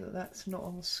mind that that's not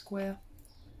on the square.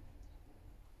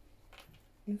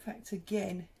 In fact,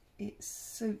 again, it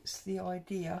suits the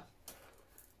idea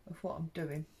of what I'm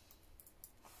doing.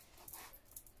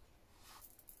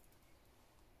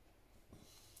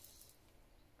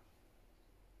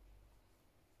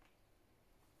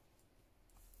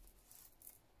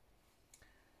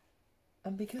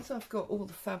 And because I've got all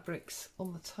the fabrics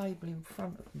on the table in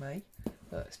front of me,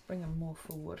 let's bring them more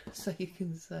forward so you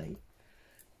can see.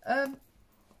 I'm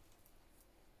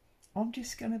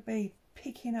just going to be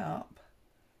picking up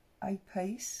a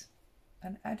piece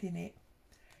and adding it.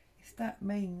 If that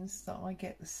means that I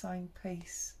get the same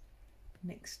piece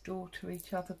next door to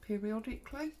each other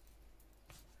periodically,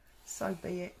 so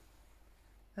be it.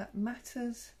 That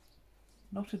matters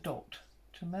not a dot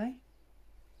to me.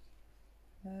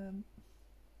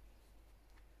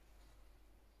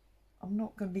 I'm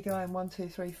not going to be going 1, 2,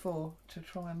 3, 4 to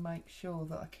try and make sure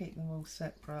that I keep them all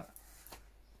separate.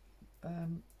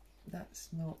 That's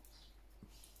not.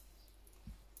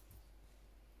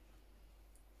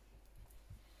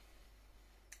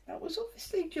 That was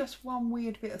obviously just one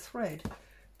weird bit of thread,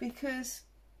 because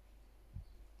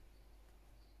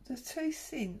the 2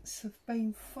 cents have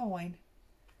been fine.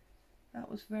 That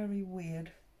was very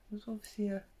weird. There's obviously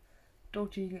a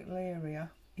dodgy little area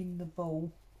in the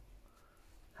ball.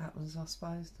 Happens, I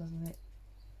suppose, doesn't it?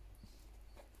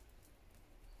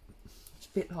 It's a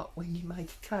bit like when you make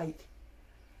a cake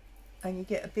and you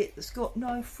get a bit that's got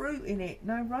no fruit in it,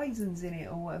 no raisins in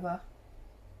it or whatever.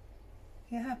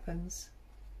 It happens.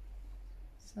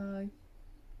 So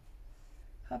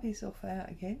hubby's off out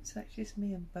again, so that's just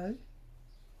me and Boo.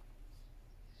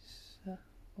 So,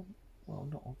 well,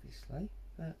 not obviously,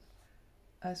 but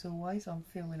as always I'm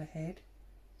filming ahead,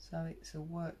 so it's a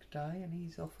work day and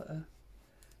he's off at a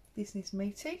business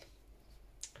meeting.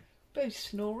 Boo's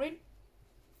snoring.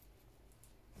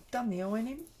 Done the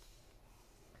ironing.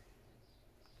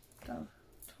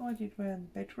 Tidied around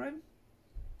the bedroom.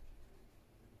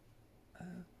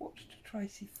 Watched a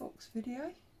Tracy Fox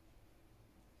video.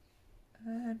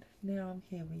 And now I'm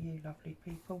here with you lovely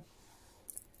people.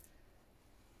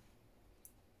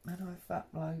 And I've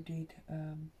uploaded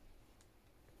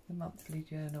the monthly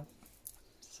journal.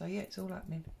 So yeah, it's all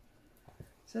happening.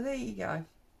 So there you go.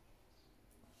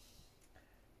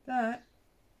 That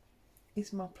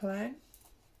is my plan,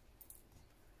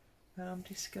 and I'm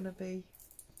just going to be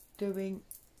doing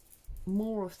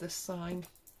more of the same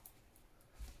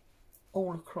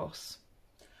all across.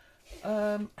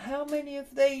 How many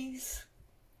of these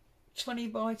 20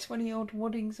 by 20 odd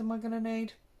waddings am I going to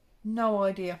need? No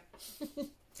idea.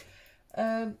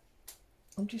 There's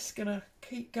I'm just going to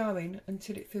keep going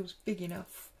until it feels big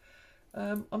enough.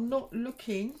 I'm not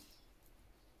looking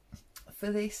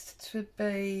for this to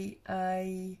be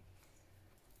a...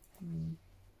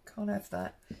 can't have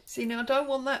that. See, now I don't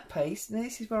want that piece. Now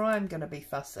this is where I'm going to be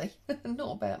fussy.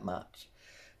 Not about much.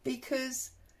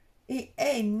 Because it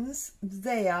ends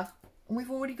there. And we've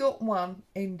already got one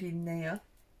ending there.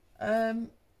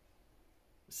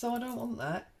 So I don't want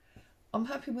that. I'm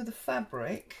happy with the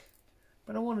fabric,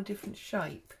 but I want a different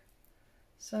shape.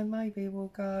 So maybe we'll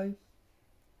go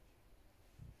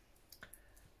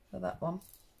for that one.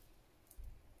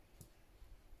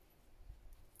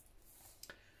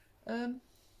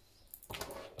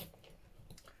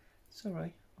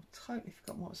 Sorry, I've totally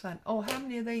forgotten what I was saying. Oh, how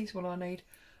many of these will I need?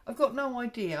 I've got no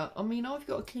idea. I mean, I've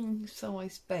got a king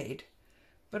size bed,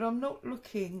 but I'm not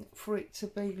looking for it to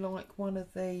be like one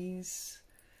of these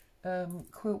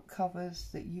quilt covers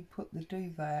that you put the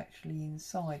duvet actually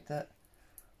inside, that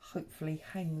hopefully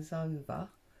hangs over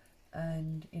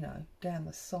and, you know, down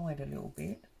the side a little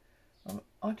bit.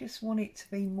 I just want it to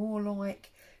be more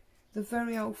like the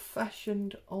very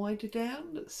old-fashioned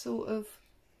eiderdown that sort of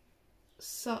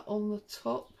sat on the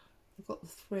top. I've got the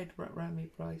thread wrapped around my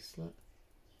bracelet.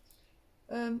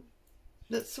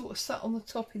 That sort of sat on the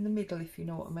top in the middle, if you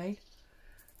know what I mean.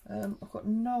 I've got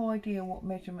no idea what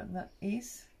measurement that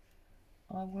is.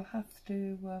 I will have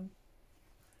to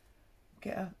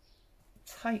get a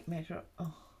tape measure.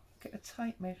 Oh, get a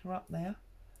tape measure up there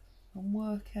and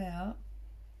work out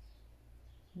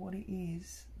what it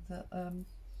is that I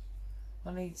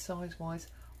need size wise.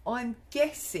 I'm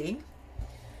guessing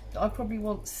that I probably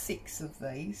want 6 of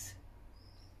these.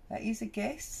 That is a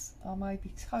guess. I may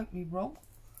be totally wrong.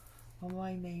 I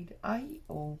may need 8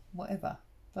 or whatever,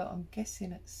 but I'm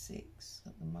guessing at 6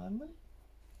 at the moment.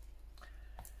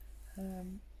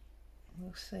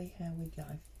 We'll see how we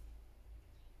go.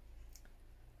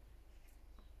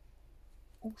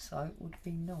 Also, it would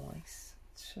be nice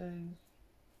to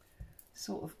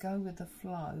sort of go with the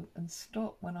flow and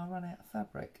stop when I run out of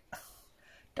fabric.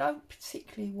 Don't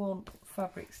particularly want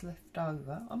fabrics left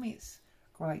over. I mean, it's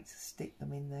great to stick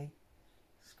them in the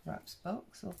scraps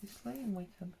box, obviously, and we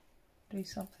can do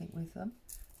something with them.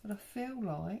 But I feel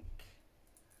like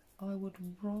I would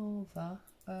rather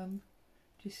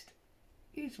just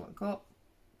use what I've got,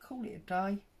 call it a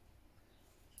day,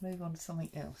 move on to something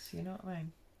else, you know what I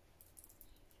mean?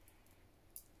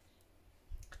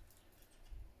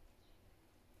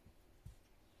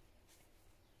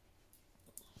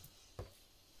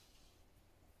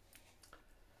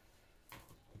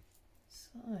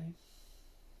 So,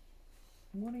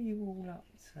 what are you all up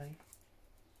to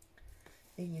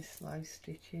in your slow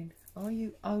stitching? Are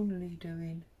you only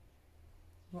doing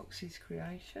Roxy's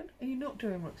Creation? Are you not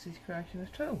doing Roxy's Creation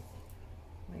at all?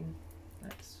 I mean,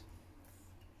 that's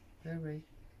very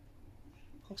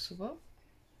possible.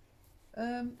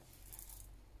 Are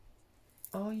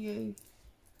you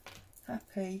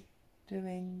happy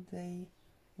doing the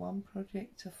one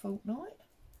project a fortnight?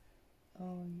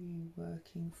 Are you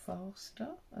working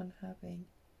faster and having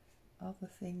other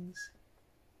things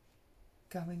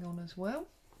going on as well?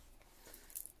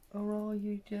 Or are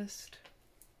you just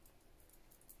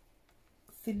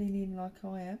filling in like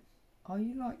I am? Are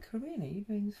you like Corinne? Are you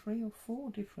doing 3 or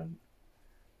 4 different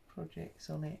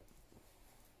projects on it?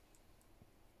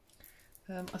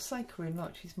 I say Corinne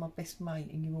like she's my best mate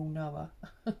and you all know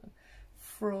her.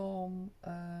 From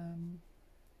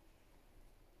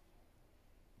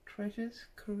Treasures,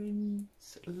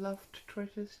 Corinne's Loved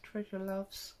Treasures, Treasure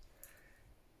Loves.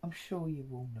 I'm sure you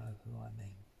all know who I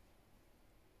mean.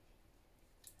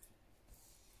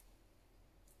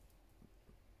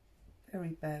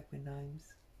 Very bad with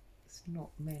names. It's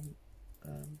not meant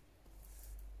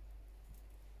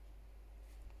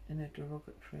in a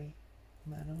derogatory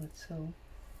manner at all.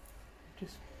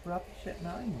 Just rubbish at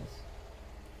names.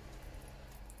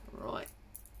 Right.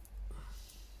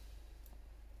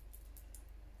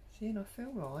 See, and I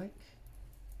feel like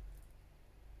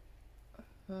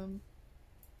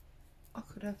I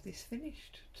could have this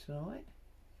finished tonight.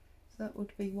 So that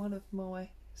would be one of my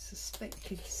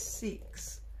suspected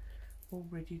 6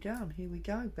 already done. Here we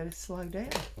go. Better slow down.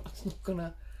 It's not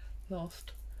gonna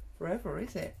last forever,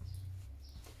 is it?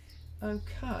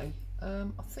 Okay.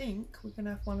 I think we're gonna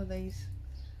have one of these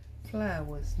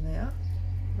flowers now.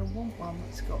 I want one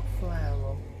that's got a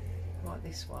flower on, like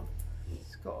this one.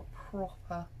 It's got a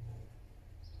proper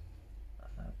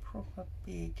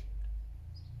big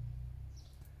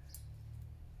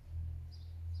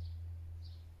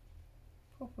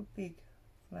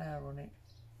flower on it,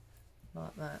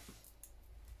 like that.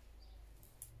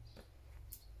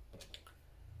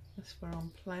 That's where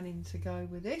I'm planning to go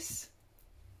with this.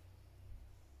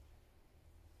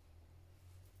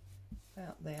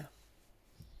 about there,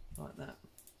 like that.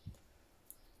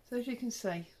 So as you can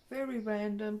see, very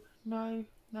random, no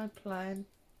plan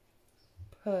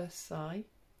per se.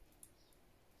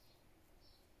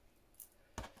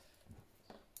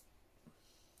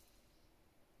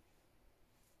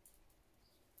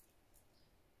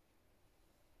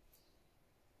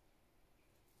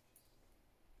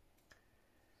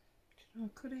 I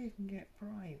could even get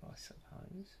brave, I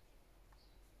suppose,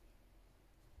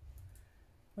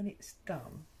 when it's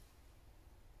done.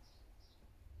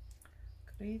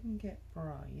 Could even get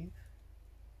brave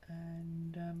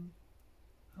and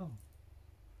oh,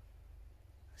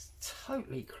 it's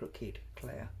totally crooked,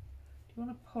 Claire. Do you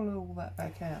want to pull all that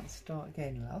back out and start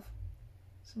again, love?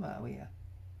 What's the matter with you?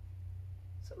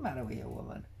 What's the matter with you,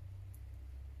 woman?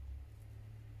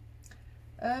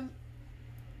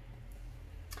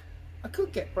 I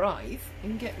could get brave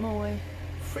and get my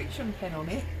friction pen on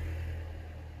it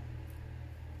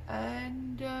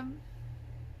and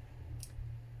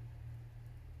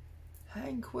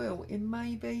hand quilt in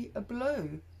maybe a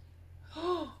blue.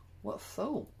 Oh, what a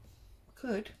thought.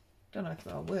 Could, don't know if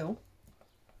I will,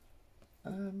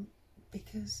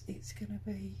 because it's going to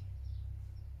be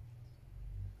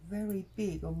very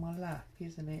big on my lap,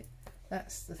 isn't it?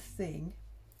 That's the thing.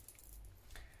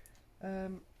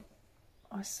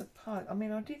 I suppose, I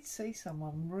mean, I did see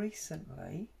someone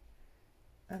recently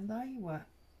and they were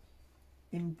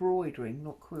embroidering,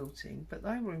 not quilting, but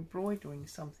they were embroidering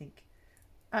something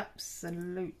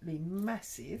absolutely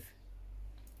massive,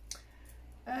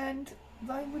 and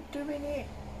they were doing it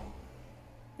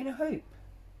in a hoop.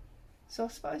 So I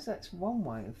suppose that's one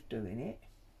way of doing it,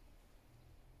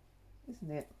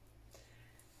 isn't it?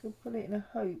 Could put it in a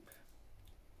hoop.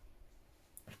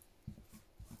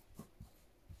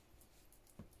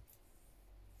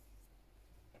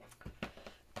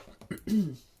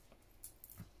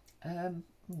 Oh,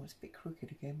 it's a bit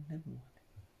crooked again, never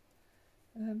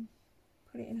mind.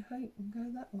 Put it in a hoop and go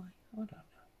that way. I don't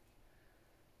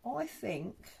know. I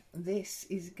think this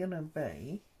is going to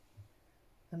be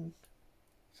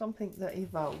something that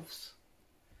evolves.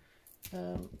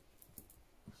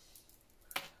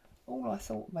 All I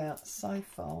thought about so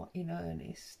far in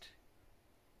earnest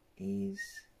is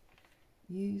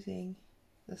using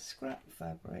the scrap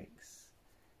fabrics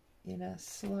in a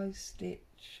slow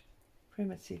stitch,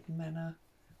 primitive manner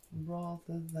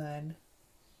rather than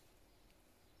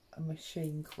a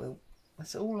machine quilt.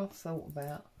 That's all I've thought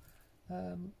about,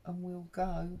 and we'll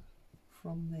go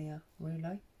from there,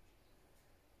 really.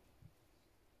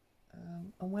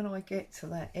 And when I get to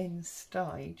that end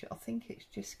stage, I think it's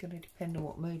just going to depend on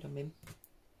what mood I'm in.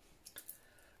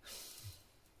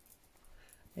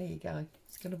 There you go.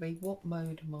 It's going to be, what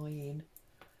mode am I in?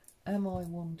 Am I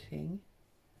wanting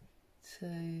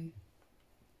to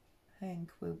hand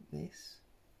quilt this,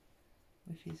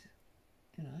 which is,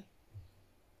 you know,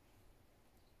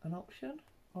 an option,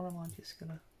 or am I just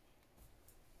going to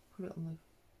put it on the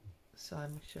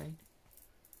sewing machine?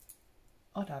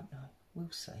 I don't know. We'll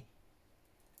see.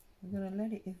 We're going to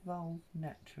let it evolve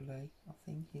naturally, I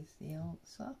think, is the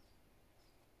answer.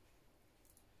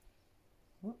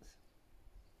 Whoops.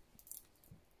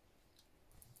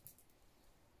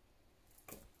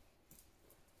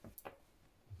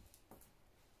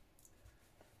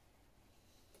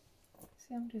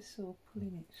 See, I'm just sort of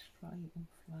pulling it straight and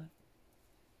flat.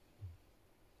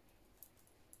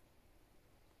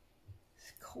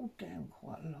 It's cooled down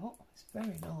quite a lot. It's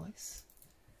very nice.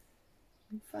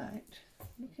 In fact,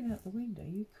 looking out the window,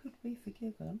 you could be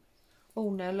forgiven. Oh,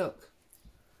 now look.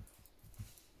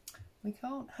 We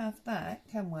can't have that,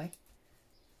 can we?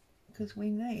 Because we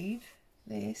need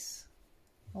this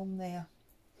on there.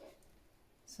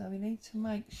 So we need to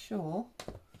make sure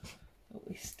that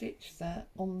we stitch that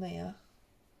on there.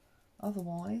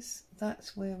 Otherwise,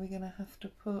 that's where we're going to have to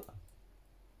put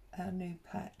our new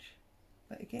patch.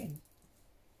 But again,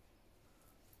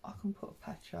 I can put a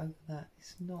patch over that.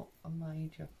 It's not a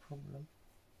major problem.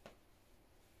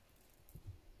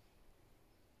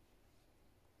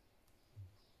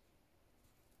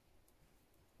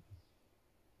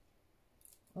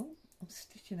 Oh, I'm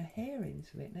stitching a hair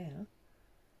into it now.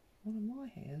 One of my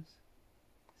hairs.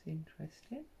 It's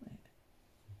interesting, isn't it?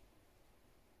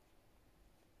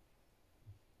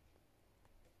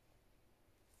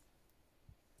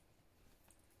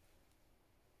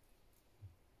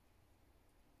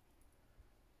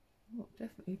 It'll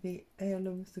definitely be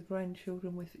heirloom for the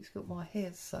grandchildren if it's got my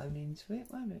hair sewn into it,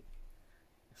 won't it?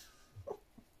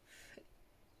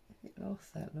 If it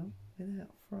lasts that long without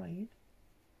fraying.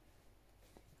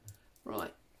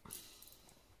 Right.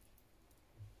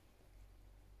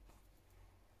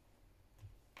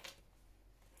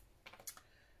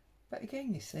 But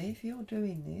again, you see, if you're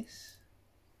doing this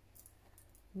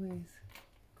with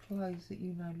clothes that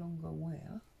you no longer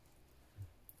wear,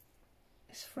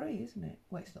 it's free, isn't it?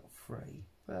 Well, it's not free,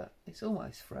 but it's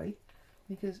almost free,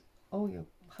 because all you're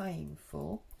paying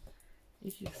for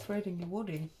is your thread and your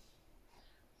wadding.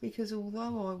 Because although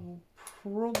I will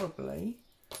probably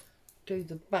do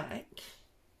the back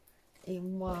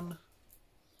in one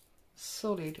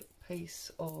solid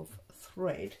piece of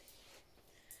thread,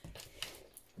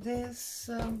 there's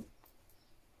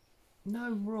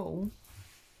no rule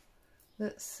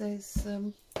that says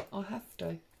I have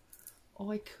to.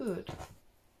 I could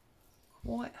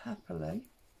quite happily,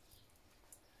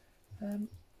 I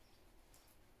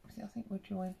think we'll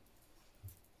join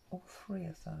all three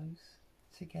of those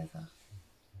together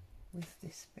with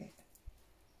this bit.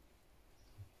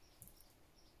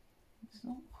 It's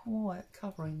not quite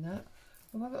covering that.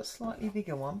 I've got a slightly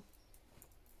bigger one,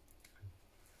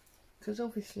 because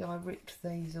obviously I ripped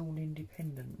these all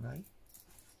independently.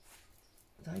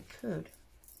 They could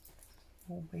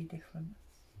all be different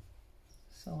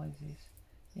sizes.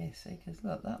 Yeah, see, because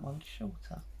look, that one's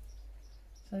shorter.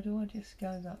 So do I just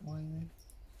go that way then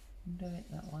and do it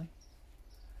that way?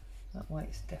 That way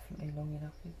it's definitely long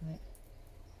enough, isn't it?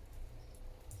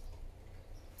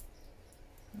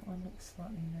 That one looks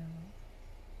slightly narrow.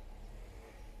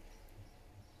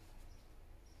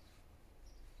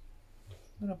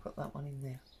 I'm going to put that one in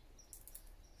there.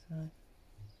 So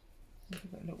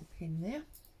give it a little pin there.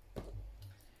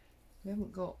 We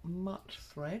haven't got much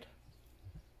thread,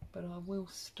 but I will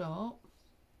start.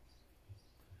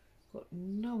 Got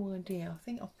no idea. I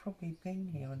think I've probably been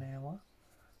here an hour.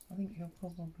 I think you're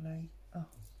probably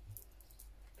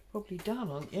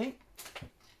done, aren't you?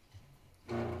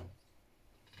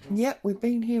 Yep, we've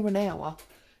been here an hour.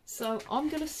 So I'm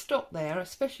going to stop there,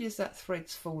 especially as that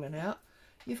thread's fallen out.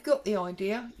 You've got the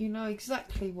idea, you know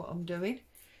exactly what I'm doing.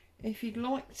 If you'd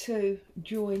like to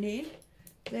join in,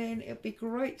 then it'd be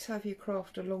great to have your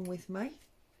craft along with me.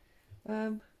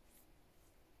 Grab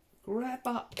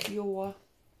up your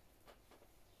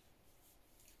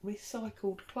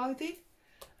recycled clothing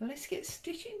and let's get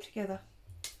stitching together.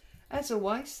 As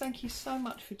always, thank you so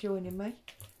much for joining me.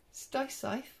 Stay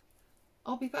safe.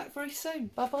 I'll be back very soon.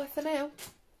 Bye bye for now.